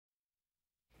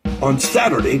On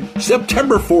Saturday,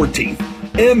 September 14th,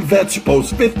 AMVETS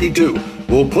Post 52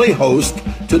 will play host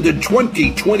to the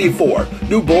 2024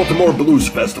 New Baltimore Blues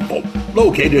Festival,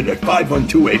 located at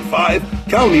 51285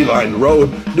 County Line Road,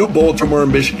 New Baltimore,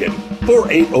 Michigan,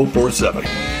 48047.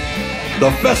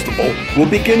 The festival will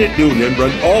begin at noon and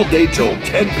run all day till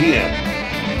 10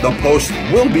 p.m. The Post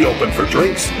will be open for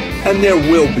drinks, and there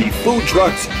will be food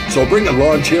trucks, so bring a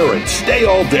lawn chair and stay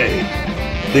all day.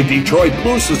 The Detroit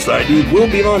Blues Society will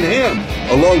be on hand,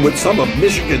 along with some of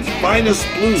Michigan's finest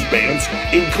blues bands,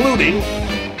 including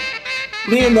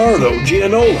Leonardo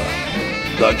Gianola,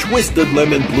 the Twisted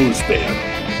Lemon Blues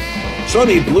Band,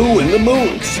 Sonny Blue and the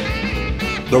Moons,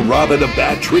 the Robin of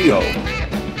Bat Trio,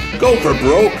 Go for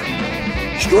Broke,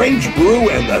 Strange Brew,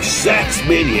 and the Sax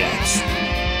Maniacs.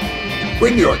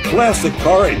 Bring your classic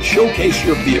car and showcase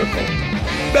your vehicle.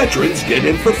 Veterans get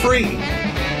in for free.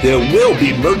 There will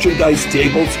be merchandise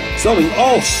tables selling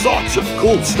all sorts of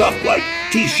cool stuff like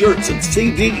t-shirts and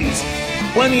CDs.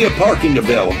 Plenty of parking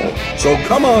available, so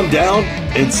come on down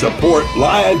and support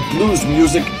live blues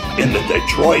music in the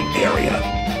Detroit area.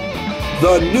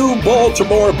 The New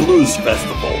Baltimore Blues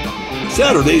Festival,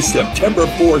 Saturday, September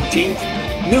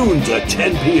 14th, noon to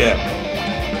 10 p.m.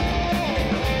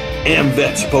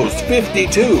 AMVETS Post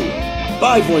 52,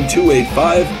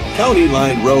 51285 County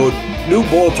Line Road, New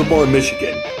Baltimore,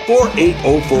 Michigan,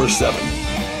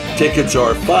 48047. Tickets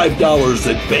are $5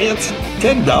 advance,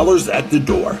 $10 at the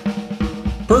door.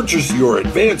 Purchase your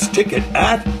advance ticket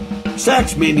at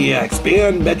Sax Maniacs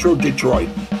Band Metro Detroit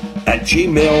at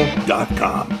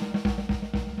gmail.com.